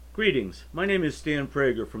Greetings, my name is Stan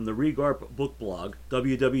Prager from the Regarp book blog,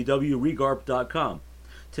 www.regarp.com.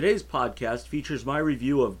 Today's podcast features my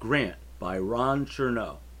review of Grant by Ron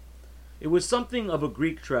Chernow. It was something of a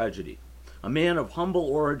Greek tragedy. A man of humble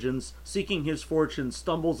origins seeking his fortune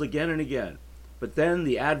stumbles again and again, but then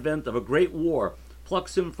the advent of a great war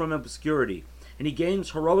plucks him from obscurity, and he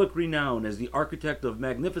gains heroic renown as the architect of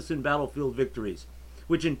magnificent battlefield victories,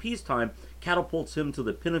 which in peacetime catapults him to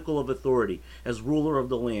the pinnacle of authority as ruler of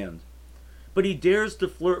the land. But he dares to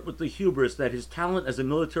flirt with the hubris that his talent as a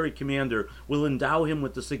military commander will endow him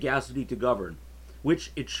with the sagacity to govern,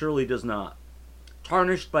 which it surely does not.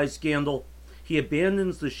 Tarnished by scandal, he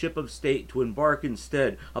abandons the ship of state to embark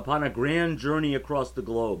instead upon a grand journey across the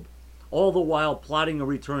globe, all the while plotting a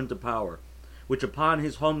return to power, which upon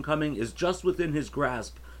his homecoming is just within his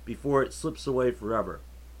grasp before it slips away forever.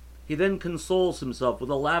 He then consoles himself with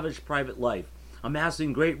a lavish private life,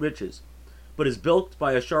 amassing great riches, but is bilked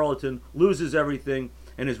by a charlatan, loses everything,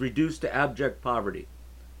 and is reduced to abject poverty.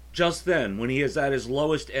 Just then, when he is at his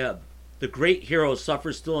lowest ebb, the great hero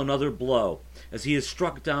suffers still another blow, as he is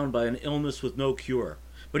struck down by an illness with no cure.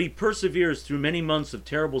 But he perseveres through many months of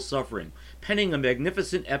terrible suffering, penning a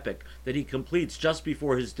magnificent epic that he completes just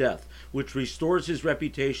before his death, which restores his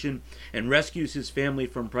reputation and rescues his family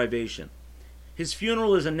from privation. His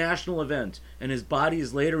funeral is a national event, and his body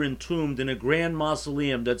is later entombed in a grand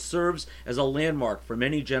mausoleum that serves as a landmark for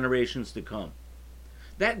many generations to come.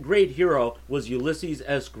 That great hero was Ulysses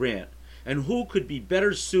S. Grant, and who could be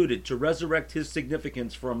better suited to resurrect his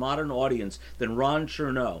significance for a modern audience than Ron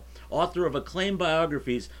Chernow, author of acclaimed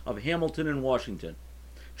biographies of Hamilton and Washington.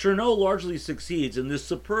 Chernow largely succeeds in this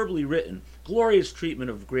superbly written, glorious treatment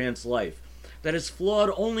of Grant's life that is flawed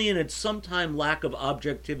only in its sometime lack of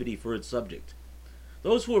objectivity for its subject.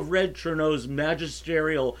 Those who have read Chernow's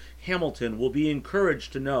magisterial Hamilton will be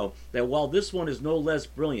encouraged to know that while this one is no less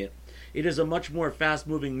brilliant, it is a much more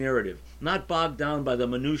fast-moving narrative, not bogged down by the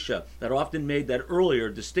minutiae that often made that earlier,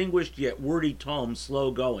 distinguished yet wordy tome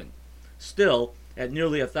slow-going. Still, at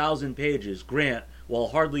nearly 1,000 pages, Grant, while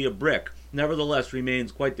hardly a brick, nevertheless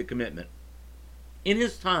remains quite the commitment. In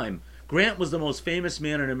his time, Grant was the most famous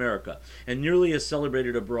man in America, and nearly as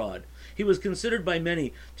celebrated abroad. He was considered by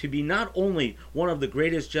many to be not only one of the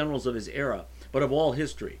greatest generals of his era, but of all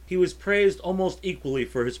history. He was praised almost equally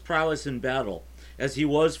for his prowess in battle, as he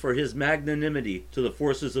was for his magnanimity to the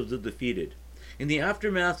forces of the defeated. In the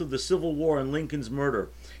aftermath of the Civil War and Lincoln's murder,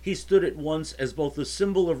 he stood at once as both the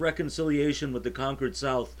symbol of reconciliation with the conquered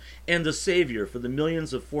South and the savior for the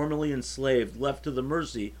millions of formerly enslaved left to the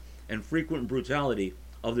mercy and frequent brutality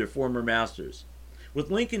of their former masters.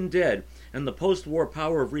 With Lincoln dead and the post-war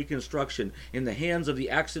power of Reconstruction in the hands of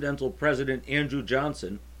the accidental President Andrew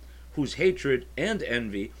Johnson, whose hatred and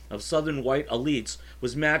envy of Southern white elites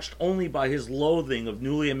was matched only by his loathing of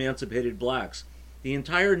newly emancipated blacks, the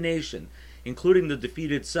entire nation, including the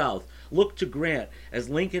defeated South, looked to Grant as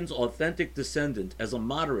Lincoln's authentic descendant, as a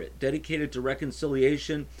moderate dedicated to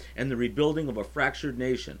reconciliation and the rebuilding of a fractured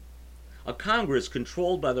nation. A Congress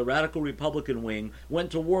controlled by the radical Republican wing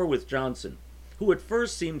went to war with Johnson, who at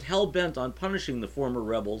first seemed hell-bent on punishing the former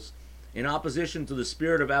rebels, in opposition to the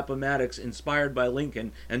spirit of Appomattox inspired by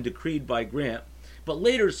Lincoln and decreed by Grant, but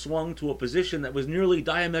later swung to a position that was nearly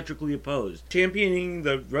diametrically opposed, championing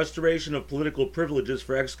the restoration of political privileges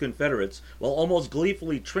for ex-Confederates, while almost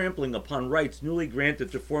gleefully trampling upon rights newly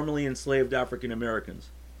granted to formerly enslaved African Americans.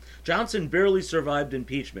 Johnson barely survived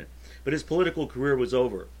impeachment, but his political career was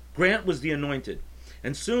over. Grant was the anointed,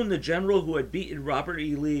 and soon the general who had beaten Robert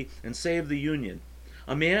E. Lee and saved the Union,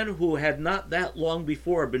 a man who had not that long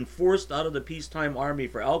before been forced out of the peacetime army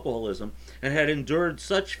for alcoholism and had endured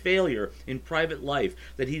such failure in private life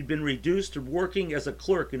that he'd been reduced to working as a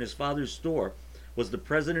clerk in his father's store, was the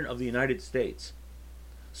President of the United States.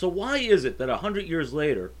 So why is it that 100 years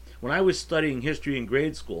later, when I was studying history in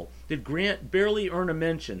grade school, did Grant barely earn a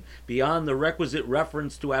mention beyond the requisite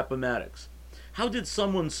reference to Appomattox? How did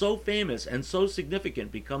someone so famous and so significant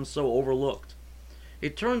become so overlooked?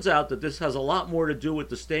 It turns out that this has a lot more to do with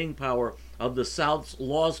the staying power of the South's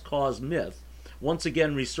lost cause myth, once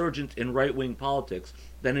again resurgent in right-wing politics,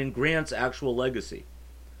 than in Grant's actual legacy.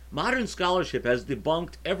 Modern scholarship has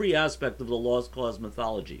debunked every aspect of the lost cause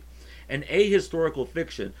mythology, an ahistorical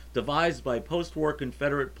fiction devised by post-war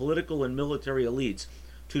Confederate political and military elites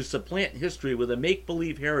to supplant history with a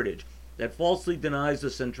make-believe heritage that falsely denies the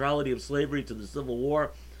centrality of slavery to the Civil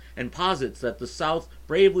War and posits that the South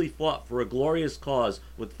bravely fought for a glorious cause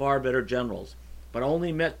with far better generals, but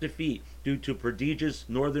only met defeat due to prodigious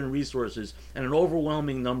northern resources and an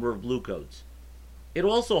overwhelming number of bluecoats. It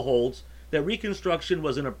also holds that Reconstruction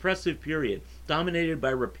was an oppressive period dominated by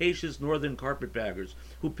rapacious northern carpetbaggers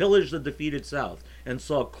who pillaged the defeated South and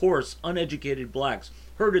saw coarse, uneducated blacks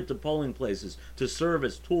herded to polling places to serve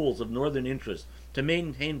as tools of northern interest to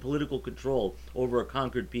maintain political control over a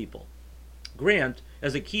conquered people. Grant,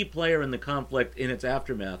 as a key player in the conflict in its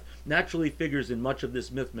aftermath, naturally figures in much of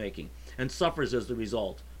this myth-making and suffers as the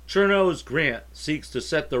result. Chernow's Grant seeks to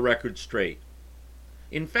set the record straight.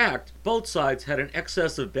 In fact, both sides had an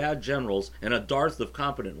excess of bad generals and a dearth of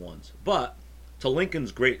competent ones. But, to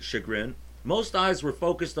Lincoln's great chagrin, most eyes were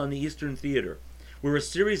focused on the Eastern Theater, where a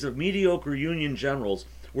series of mediocre Union generals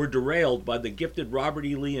were derailed by the gifted Robert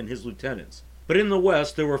E. Lee and his lieutenants. But in the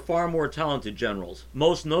West, there were far more talented generals,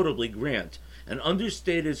 most notably Grant, an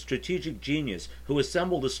understated strategic genius who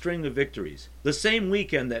assembled a string of victories. The same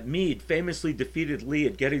weekend that Meade famously defeated Lee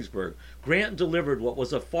at Gettysburg, Grant delivered what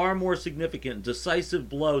was a far more significant, decisive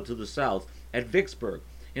blow to the South at Vicksburg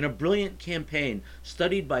in a brilliant campaign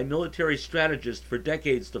studied by military strategists for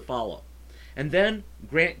decades to follow. And then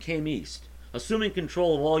Grant came east, assuming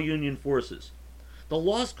control of all Union forces. The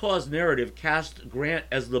Lost Cause narrative cast Grant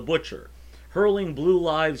as the butcher, hurling blue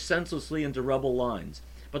lives senselessly into rebel lines.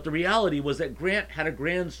 But the reality was that Grant had a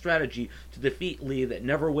grand strategy to defeat Lee that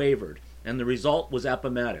never wavered, and the result was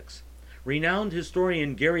Appomattox. Renowned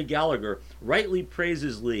historian Gary Gallagher rightly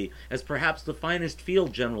praises Lee as perhaps the finest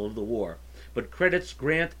field general of the war, but credits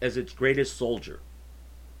Grant as its greatest soldier.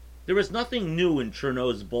 There is nothing new in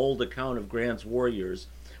Chernow's bold account of Grant's war years,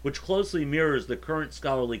 which closely mirrors the current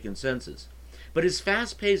scholarly consensus. But his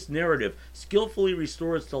fast-paced narrative skillfully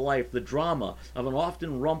restores to life the drama of an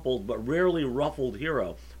often rumpled but rarely ruffled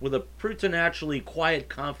hero with a preternaturally quiet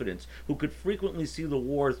confidence who could frequently see the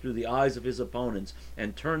war through the eyes of his opponents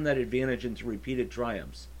and turn that advantage into repeated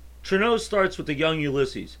triumphs. Chernow starts with the young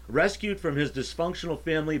Ulysses, rescued from his dysfunctional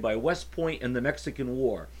family by West Point and the Mexican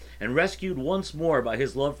War, and rescued once more by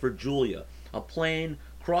his love for Julia, a plain,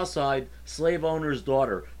 cross-eyed slave owner's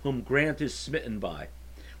daughter whom Grant is smitten by.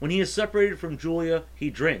 When he is separated from Julia, he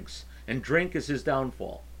drinks, and drink is his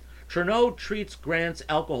downfall. Chernow treats Grant's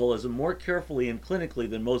alcoholism more carefully and clinically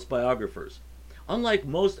than most biographers. Unlike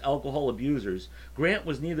most alcohol abusers, Grant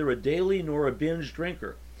was neither a daily nor a binge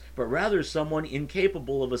drinker, but rather someone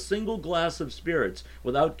incapable of a single glass of spirits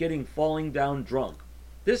without getting falling down drunk.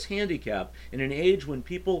 This handicap, in an age when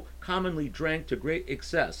people commonly drank to great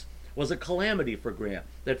excess, was a calamity for Grant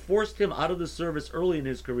that forced him out of the service early in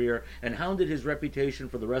his career and hounded his reputation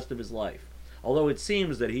for the rest of his life, although it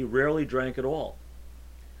seems that he rarely drank at all.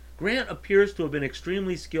 Grant appears to have been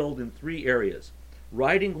extremely skilled in three areas: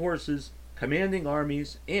 riding horses, commanding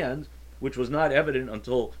armies, and, which was not evident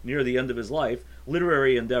until near the end of his life,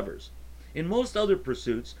 literary endeavors. In most other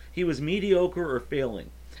pursuits, he was mediocre or failing,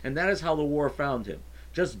 and that is how the war found him,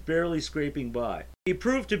 just barely scraping by. He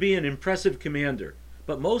proved to be an impressive commander,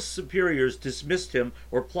 but most superiors dismissed him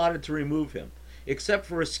or plotted to remove him, except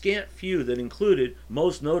for a scant few that included,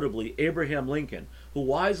 most notably, Abraham Lincoln, who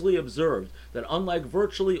wisely observed that unlike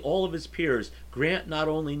virtually all of his peers, Grant not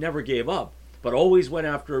only never gave up, but always went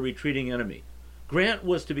after a retreating enemy. Grant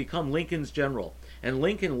was to become Lincoln's general, and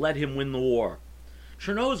Lincoln let him win the war.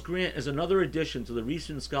 Chernow's Grant is another addition to the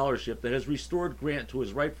recent scholarship that has restored Grant to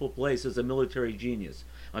his rightful place as a military genius,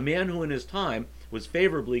 a man who in his time was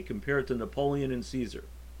favorably compared to Napoleon and Caesar.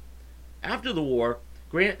 After the war,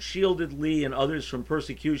 Grant shielded Lee and others from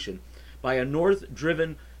persecution by a North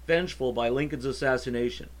driven vengeful by Lincoln's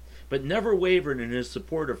assassination, but never wavered in his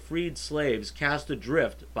support of freed slaves cast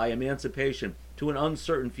adrift by emancipation to an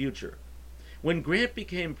uncertain future. When Grant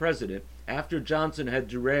became president, after Johnson had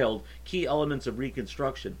derailed key elements of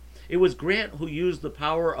Reconstruction, it was Grant who used the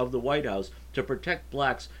power of the White House to protect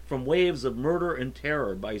blacks from waves of murder and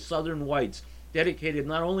terror by Southern whites dedicated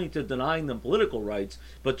not only to denying them political rights,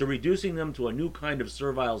 but to reducing them to a new kind of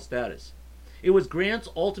servile status. It was Grant's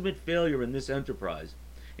ultimate failure in this enterprise,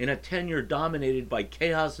 in a tenure dominated by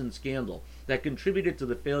chaos and scandal, that contributed to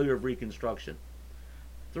the failure of Reconstruction.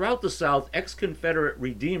 Throughout the South, ex-Confederate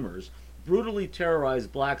redeemers brutally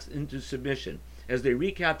terrorized blacks into submission as they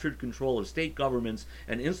recaptured control of state governments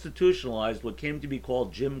and institutionalized what came to be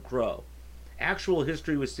called Jim Crow. Actual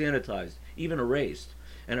history was sanitized, even erased,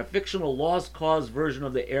 and a fictional lost cause version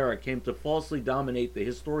of the era came to falsely dominate the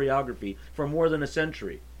historiography for more than a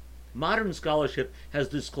century. Modern scholarship has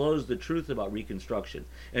disclosed the truth about Reconstruction,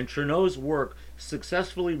 and Chernow's work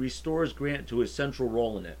successfully restores Grant to his central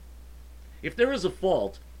role in it. If there is a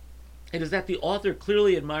fault, it is that the author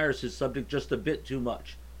clearly admires his subject just a bit too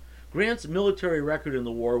much. Grant's military record in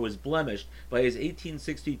the war was blemished by his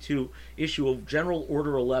 1862 issue of General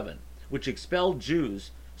Order 11, which expelled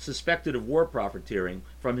Jews suspected of war profiteering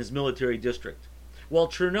from his military district. While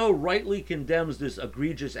Chernow rightly condemns this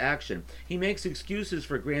egregious action, he makes excuses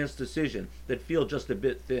for Grant's decision that feel just a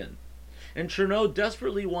bit thin. And Chernow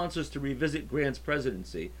desperately wants us to revisit Grant's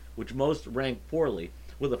presidency, which most rank poorly,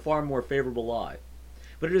 with a far more favorable eye.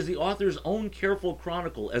 But it is the author's own careful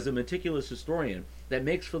chronicle as a meticulous historian that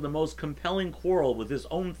makes for the most compelling quarrel with his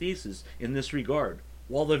own thesis in this regard.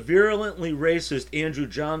 While the virulently racist Andrew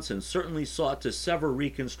Johnson certainly sought to sever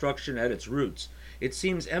Reconstruction at its roots, it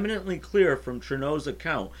seems eminently clear from Chernow's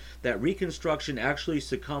account that Reconstruction actually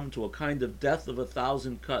succumbed to a kind of death of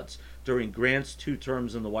 1,000 cuts during Grant's 2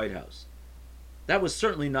 terms in the White House. That was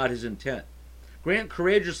certainly not his intent. Grant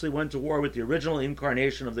courageously went to war with the original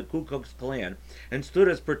incarnation of the Ku Klux Klan and stood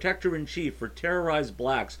as protector-in-chief for terrorized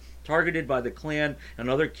blacks targeted by the Klan and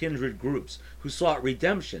other kindred groups who sought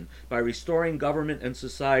redemption by restoring government and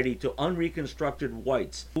society to unreconstructed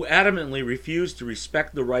whites who adamantly refused to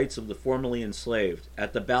respect the rights of the formerly enslaved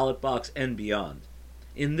at the ballot box and beyond.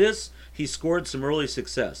 In this, he scored some early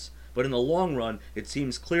success, but in the long run, it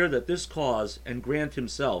seems clear that this cause, and Grant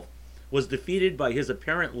himself, was defeated by his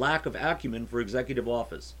apparent lack of acumen for executive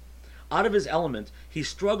office. Out of his element, he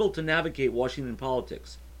struggled to navigate Washington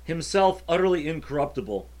politics. Himself utterly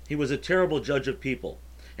incorruptible, he was a terrible judge of people,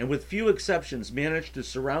 and with few exceptions managed to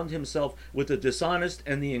surround himself with the dishonest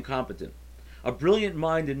and the incompetent. A brilliant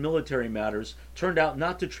mind in military matters turned out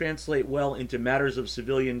not to translate well into matters of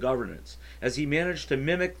civilian governance, as he managed to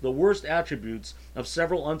mimic the worst attributes of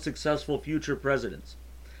several unsuccessful future presidents.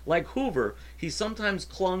 Like Hoover, he sometimes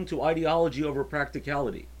clung to ideology over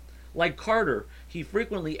practicality. Like Carter, he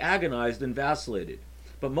frequently agonized and vacillated.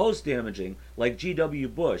 But most damaging, like G.W.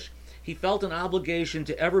 Bush, he felt an obligation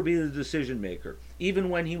to ever be the decision maker, even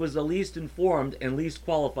when he was the least informed and least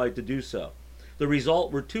qualified to do so. The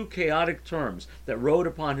result were 2 chaotic terms that rode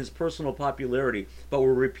upon his personal popularity, but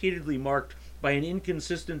were repeatedly marked by an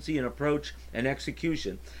inconsistency in approach and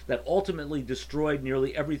execution that ultimately destroyed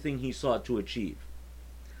nearly everything he sought to achieve.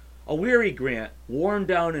 A weary Grant, worn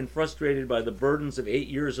down and frustrated by the burdens of 8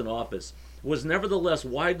 years in office, was nevertheless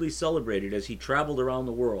widely celebrated as he traveled around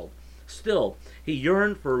the world. Still, he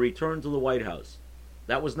yearned for a return to the White House.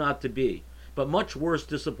 That was not to be, but much worse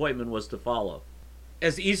disappointment was to follow.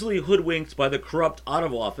 As easily hoodwinked by the corrupt out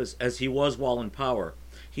of office as he was while in power,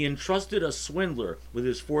 he entrusted a swindler with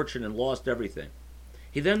his fortune and lost everything.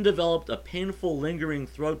 He then developed a painful, lingering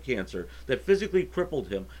throat cancer that physically crippled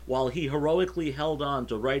him while he heroically held on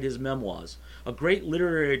to write his memoirs, a great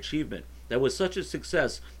literary achievement that was such a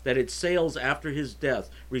success that its sales after his death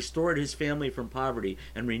restored his family from poverty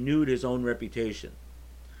and renewed his own reputation.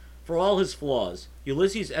 For all his flaws,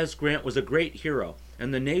 Ulysses S. Grant was a great hero,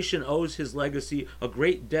 and the nation owes his legacy a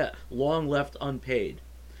great debt long left unpaid.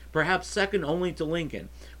 Perhaps second only to Lincoln,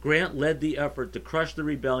 Grant led the effort to crush the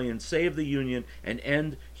rebellion, save the Union, and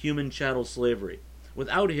end human chattel slavery.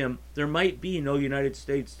 Without him, there might be no United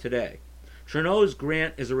States today. Chernow's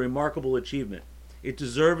Grant is a remarkable achievement. It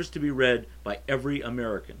deserves to be read by every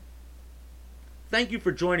American. Thank you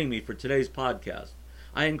for joining me for today's podcast.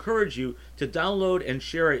 I encourage you to download and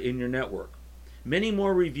share it in your network. Many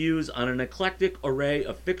more reviews on an eclectic array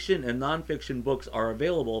of fiction and nonfiction books are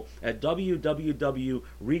available at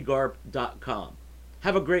www.regarp.com.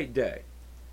 Have a great day.